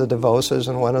of one of the DeVoses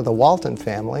and one of the Walton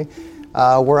family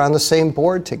were on the same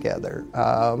board together.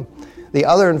 The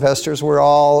other investors were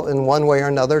all, in one way or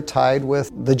another, tied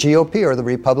with the GOP or the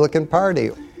Republican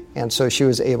Party. And so she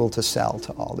was able to sell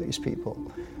to all these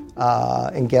people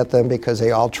and get them because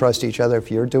they all trust each other. If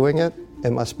you're doing it,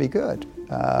 it must be good.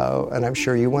 And I'm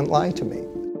sure you wouldn't lie to me.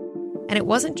 And it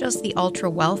wasn't just the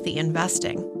ultra-wealthy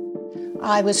investing.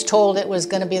 I was told it was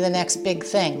going to be the next big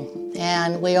thing,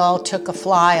 and we all took a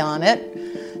fly on it,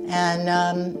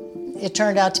 and it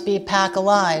turned out to be a pack of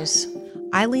lies.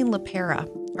 Eileen LaPera,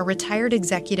 a retired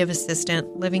executive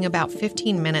assistant living about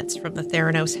 15 minutes from the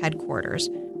Theranos headquarters,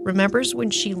 remembers when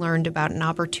she learned about an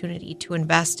opportunity to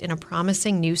invest in a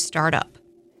promising new startup.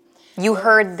 You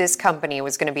heard this company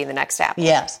was going to be the next Apple?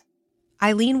 Yes.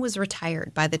 Eileen was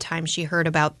retired by the time she heard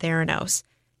about Theranos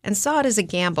and saw it as a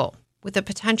gamble with a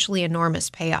potentially enormous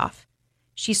payoff.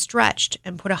 She stretched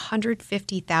and put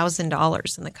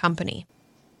 $150,000 in the company.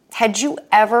 Had you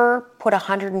ever put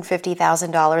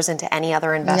 $150,000 into any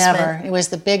other investment? Never. It was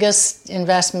the biggest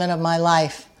investment of my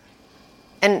life.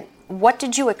 And what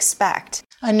did you expect?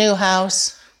 A new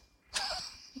house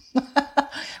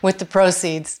with the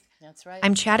proceeds. That's right.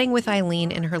 I'm chatting with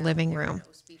Eileen in her living room.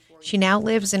 She now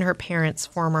lives in her parents'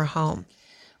 former home.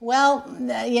 Well,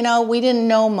 you know, we didn't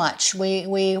know much. We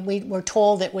were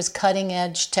told it was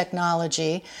cutting-edge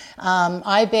technology.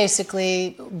 I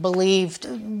basically believed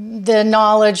the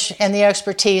knowledge and the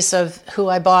expertise of who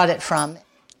I bought it from.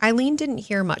 Eileen didn't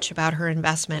hear much about her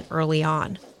investment early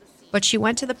on, but she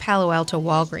went to the Palo Alto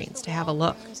Walgreens to have a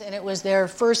look. And it was their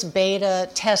first beta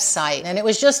test site. And it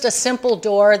was just a simple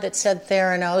door that said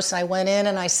Theranos. I went in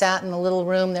and I sat in the little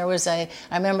room. I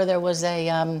remember there was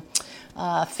a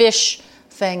fish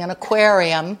thing, an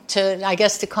aquarium,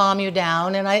 to calm you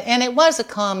down. And it was a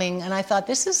calming, and I thought,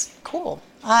 this is cool.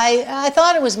 I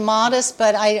thought it was modest,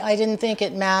 but I didn't think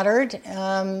it mattered.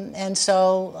 And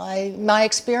so my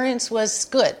experience was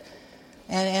good.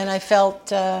 And I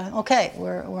felt, okay,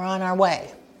 we're on our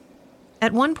way.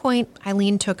 At one point,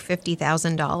 Eileen took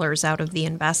 $50,000 out of the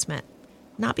investment.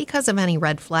 Not because of any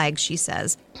red flags, she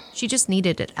says. She just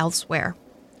needed it elsewhere.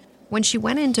 When she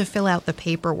went in to fill out the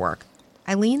paperwork,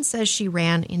 Eileen says she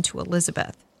ran into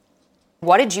Elizabeth.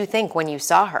 What did you think when you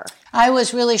saw her? I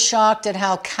was really shocked at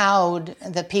how cowed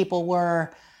the people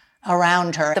were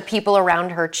around her. The people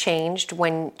around her changed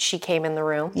when she came in the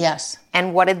room? Yes.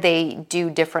 And what did they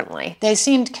do differently? They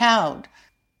seemed cowed,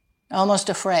 almost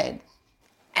afraid.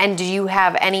 And do you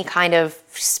have any kind of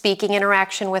speaking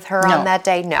interaction with her on that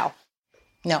day? No.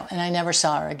 No, and I never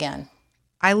saw her again.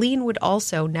 Eileen would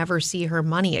also never see her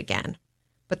money again,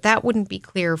 but that wouldn't be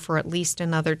clear for at least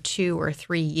another 2 or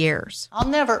 3 years. I'll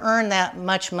never earn that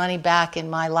much money back in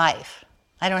my life.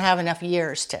 I don't have enough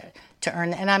years to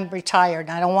earn, and I'm retired,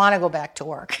 and I don't want to go back to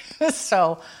work.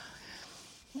 So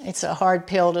it's a hard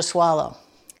pill to swallow.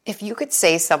 If you could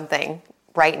say something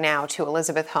right now to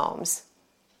Elizabeth Holmes,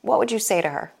 what would you say to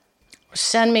her?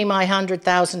 Send me my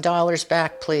 $100,000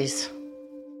 back, please.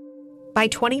 By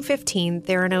 2015,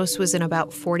 Theranos was in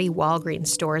about 40 Walgreens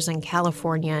stores in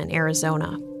California and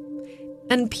Arizona.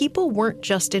 And people weren't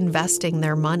just investing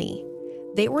their money.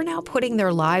 They were now putting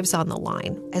their lives on the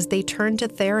line as they turned to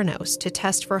Theranos to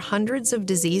test for hundreds of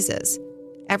diseases,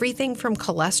 everything from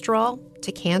cholesterol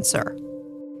to cancer.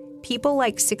 People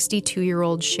like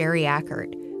 62-year-old Sherry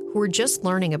Ackert, who were just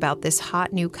learning about this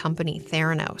hot new company,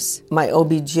 Theranos. My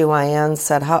OBGYN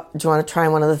said, do you want to try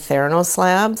one of the Theranos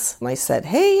labs? And I said,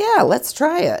 hey, yeah, let's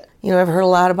try it. I've heard a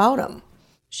lot about them.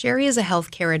 Sherry is a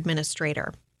healthcare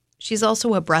administrator. She's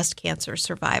also a breast cancer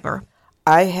survivor.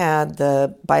 I had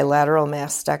the bilateral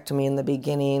mastectomy in the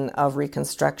beginning of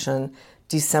reconstruction,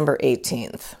 December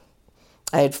 18th.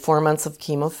 I had 4 months of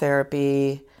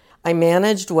chemotherapy. I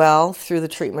managed well through the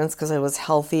treatments because I was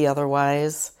healthy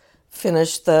otherwise.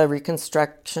 Finished the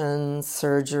reconstruction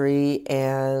surgery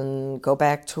and go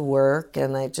back to work,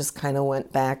 and I just kind of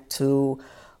went back to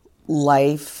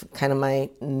life, kind of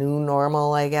my new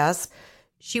normal, I guess.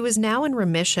 She was now in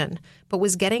remission, but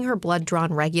was getting her blood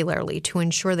drawn regularly to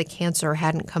ensure the cancer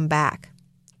hadn't come back.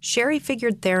 Sherry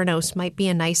figured Theranos might be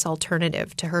a nice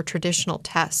alternative to her traditional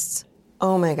tests.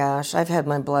 Oh my gosh, I've had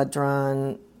my blood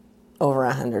drawn over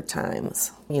 100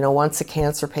 times. Once a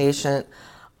cancer patient,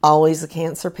 always a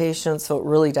cancer patient, so it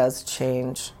really does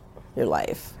change your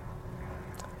life.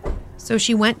 So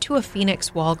she went to a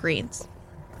Phoenix Walgreens.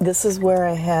 This is where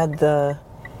I had the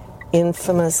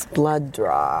infamous blood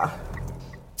draw.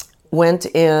 Went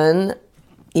in,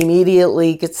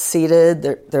 immediately get seated.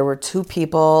 There were 2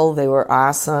 people. They were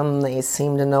awesome. They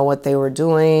seemed to know what they were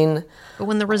doing. But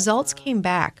when the results came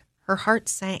back, her heart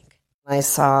sank. I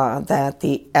saw that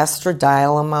the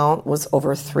estradiol amount was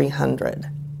over 300.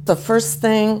 The first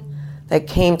thing that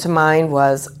came to mind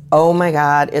was, oh my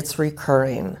God, it's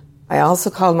recurring. I also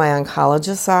called my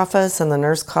oncologist's office, and the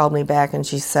nurse called me back and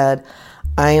she said,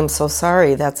 I am so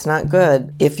sorry, that's not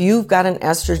good. If you've got an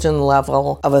estrogen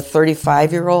level of a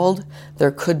 35-year-old,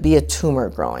 there could be a tumor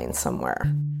growing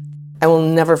somewhere. I will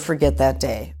never forget that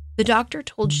day. The doctor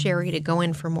told Sherry to go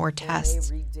in for more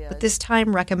tests, but this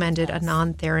time recommended a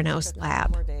non-Theranos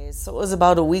lab. So it was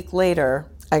about a week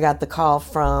later, I got the call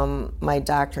from my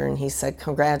doctor, and he said,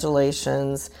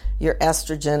 congratulations, your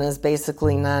estrogen is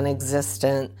basically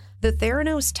non-existent. The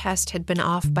Theranos test had been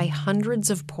off by hundreds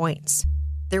of points.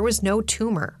 There was no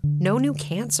tumor, no new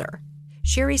cancer.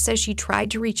 Sherry says she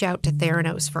tried to reach out to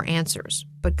Theranos for answers,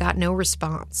 but got no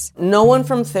response. No one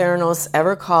from Theranos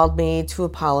ever called me to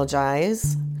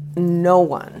apologize. No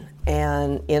one.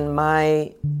 And in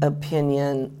my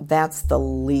opinion, that's the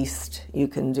least you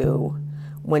can do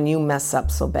when you mess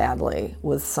up so badly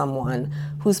with someone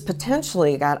who's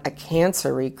potentially got a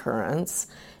cancer recurrence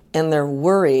and they're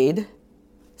worried,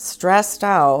 stressed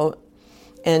out,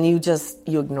 and you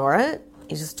ignore it.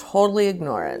 You just totally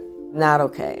ignore it. Not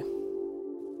okay.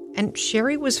 And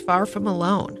Sherry was far from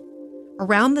alone.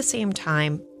 Around the same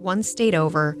time, one state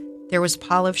over, there was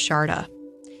Pallav Sharda.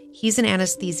 He's an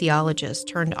anesthesiologist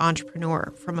turned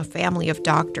entrepreneur from a family of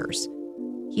doctors.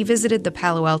 He visited the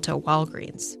Palo Alto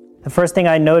Walgreens. The first thing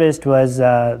I noticed was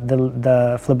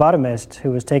the phlebotomist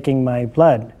who was taking my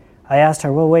blood. I asked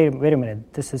her, well, wait a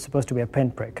minute, this is supposed to be a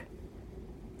pinprick,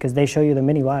 because they show you the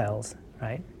mini vials,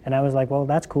 right? And I was like, well,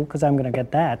 that's cool, because I'm going to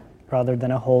get that rather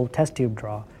than a whole test tube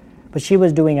draw. But she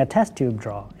was doing a test tube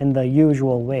draw in the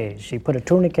usual way. She put a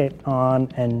tourniquet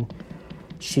on and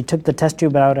she took the test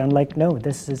tube out, and I'm like, no,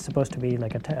 this is supposed to be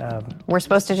like We're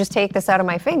supposed to just take this out of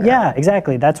my finger. Yeah,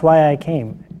 exactly. That's why I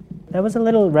came. That was a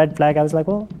little red flag. I was like,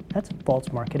 well, that's false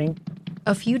marketing.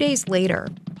 A few days later,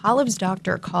 Paulov's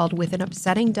doctor called with an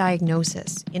upsetting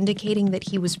diagnosis indicating that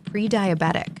he was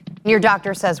pre-diabetic. Your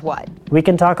doctor says what? We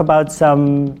can talk about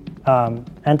some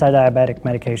anti-diabetic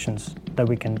medications that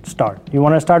we can start. You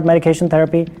want to start medication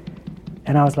therapy?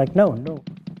 And I was like, no.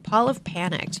 Paulov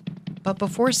panicked, but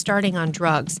before starting on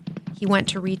drugs, he went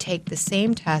to retake the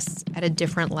same tests at a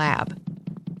different lab.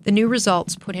 The new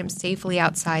results put him safely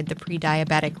outside the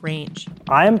pre-diabetic range.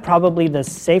 I am probably the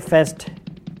safest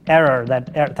error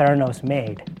that Theranos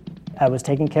made. I was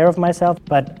taking care of myself,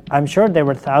 but I'm sure there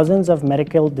were thousands of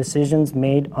medical decisions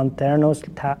made on Theranos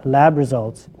lab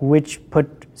results, which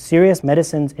put serious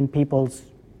medicines in people's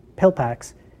pill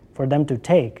packs for them to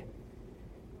take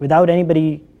without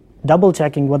anybody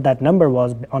double-checking what that number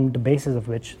was on the basis of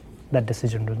which that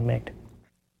decision was made.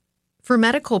 For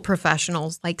medical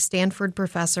professionals like Stanford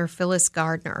professor Phyllis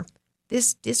Gardner,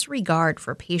 this disregard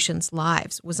for patients'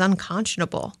 lives was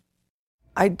unconscionable.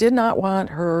 I did not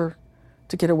want her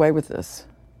to get away with this.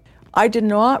 I did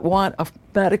not want a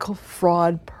medical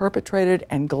fraud perpetrated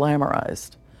and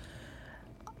glamorized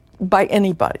by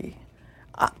anybody.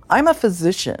 I'm a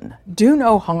physician. Do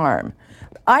no harm.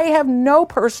 I have no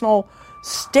personal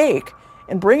stake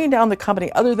in bringing down the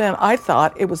company other than I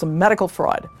thought it was a medical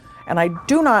fraud. And I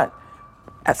do not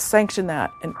sanction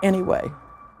that in any way.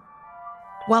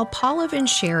 While Paulov and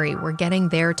Sherry were getting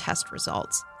their test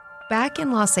results, back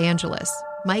in Los Angeles,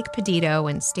 Mike Pedito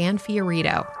and Stan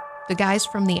Fiorito, the guys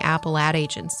from the Apple ad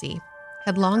agency,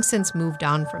 had long since moved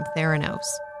on from Theranos.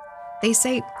 They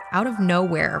say, out of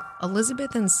nowhere,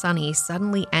 Elizabeth and Sonny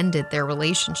suddenly ended their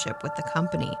relationship with the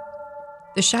company.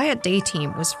 The Chiat Day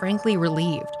team was frankly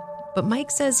relieved, but Mike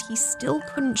says he still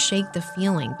couldn't shake the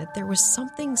feeling that there was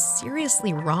something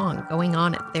seriously wrong going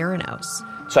on at Theranos.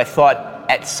 So I thought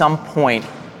at some point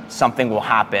something will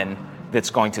happen that's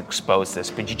going to expose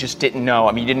this, but you just didn't know.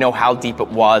 I mean, you didn't know how deep it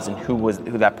was and who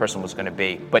that person was going to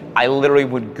be. But I literally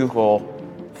would Google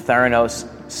Theranos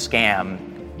scam,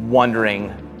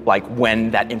 wondering like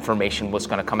when that information was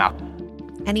going to come out.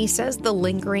 And he says the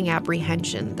lingering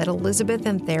apprehension that Elizabeth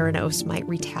and Theranos might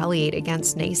retaliate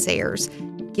against naysayers,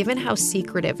 given how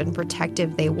secretive and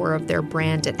protective they were of their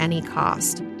brand at any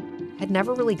cost, had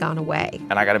never really gone away.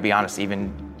 And I got to be honest,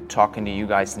 even talking to you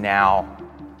guys now,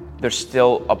 there's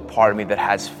still a part of me that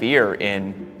has fear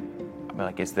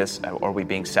are we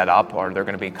being set up? Are there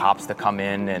going to be cops that come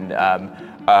in and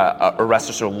arrest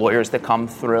us, or lawyers that come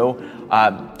through?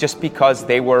 Just because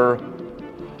they were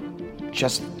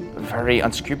just very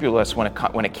unscrupulous when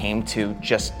it came to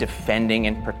just defending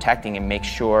and protecting and make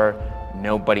sure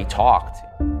nobody talked.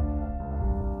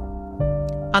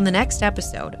 On the next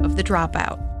episode of The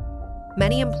Dropout,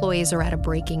 many employees are at a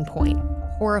breaking point,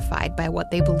 horrified by what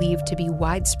they believe to be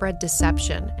widespread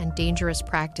deception and dangerous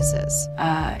practices.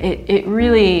 It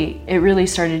really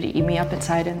started to eat me up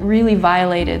inside and really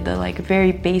violated the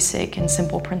very basic and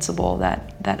simple principle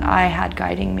that I had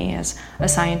guiding me as a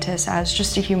scientist, as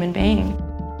just a human being.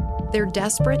 They're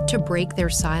desperate to break their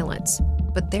silence,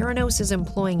 but Theranos is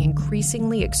employing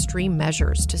increasingly extreme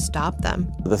measures to stop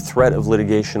them. The threat of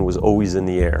litigation was always in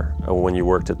the air when you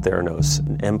worked at Theranos.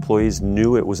 Employees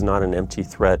knew it was not an empty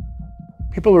threat.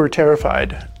 People were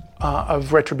terrified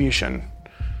of retribution.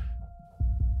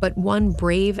 But one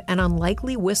brave and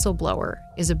unlikely whistleblower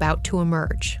is about to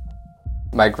emerge.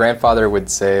 My grandfather would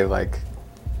say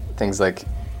things like,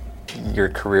 your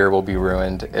career will be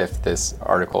ruined if this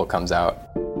article comes out.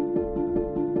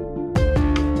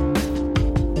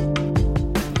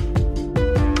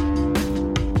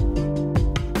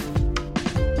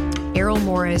 Errol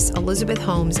Morris, Elizabeth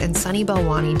Holmes, and Sunny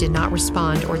Balwani did not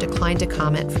respond or decline to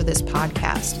comment for this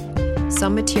podcast.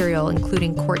 Some material,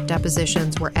 including court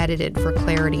depositions, were edited for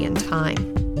clarity and time.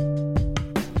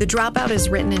 The Dropout is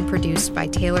written and produced by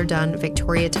Taylor Dunn,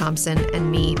 Victoria Thompson, and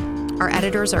me. Our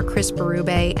editors are Chris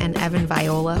Berube and Evan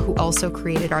Viola, who also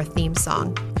created our theme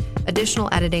song. Additional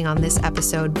editing on this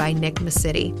episode by Nick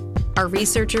Masidi. Our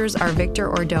researchers are Victor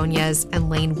Ordonez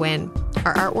and Lane Wynn.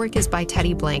 Our artwork is by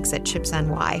Teddy Blanks at Chips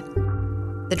NY.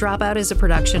 The Dropout is a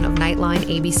production of Nightline,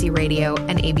 ABC Radio,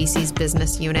 and ABC's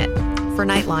business unit. For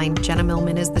Nightline, Jenna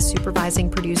Millman is the supervising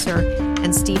producer,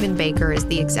 and Stephen Baker is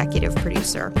the executive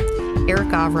producer. Eric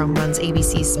Avram runs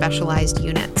ABC's specialized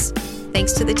units.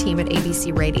 Thanks to the team at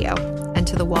ABC Radio. and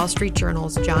to the Wall Street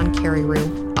Journal's John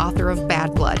Carreyrou, author of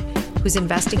Bad Blood, whose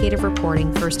investigative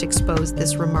reporting first exposed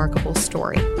this remarkable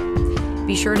story.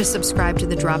 Be sure to subscribe to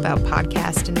the Dropout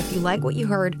podcast, and if you like what you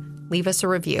heard, leave us a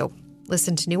review.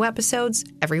 Listen to new episodes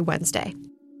every Wednesday.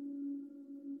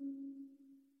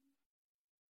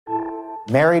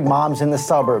 Married moms in the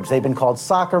suburbs. They've been called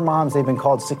soccer moms. They've been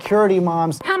called security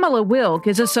moms. Pamela Wilk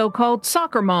is a so-called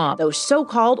soccer mom. Those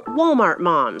so-called Walmart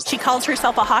moms. She calls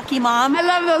herself a hockey mom. I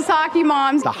love those hockey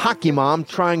moms. The hockey mom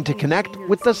trying to connect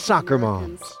with the soccer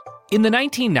moms. In the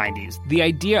 1990s, the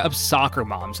idea of soccer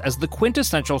moms as the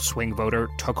quintessential swing voter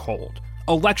took hold.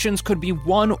 Elections could be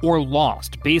won or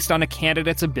lost based on a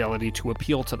candidate's ability to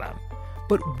appeal to them.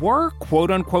 But were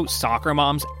quote-unquote soccer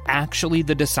moms actually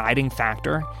the deciding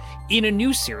factor? In a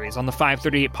new series on the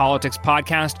 538 Politics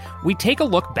podcast, we take a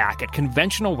look back at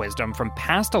conventional wisdom from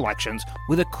past elections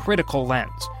with a critical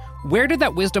lens. Where did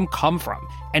that wisdom come from,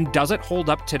 and does it hold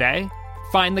up today?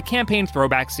 Find the Campaign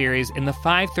Throwback series in the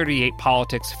 538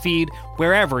 Politics feed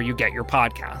wherever you get your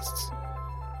podcasts.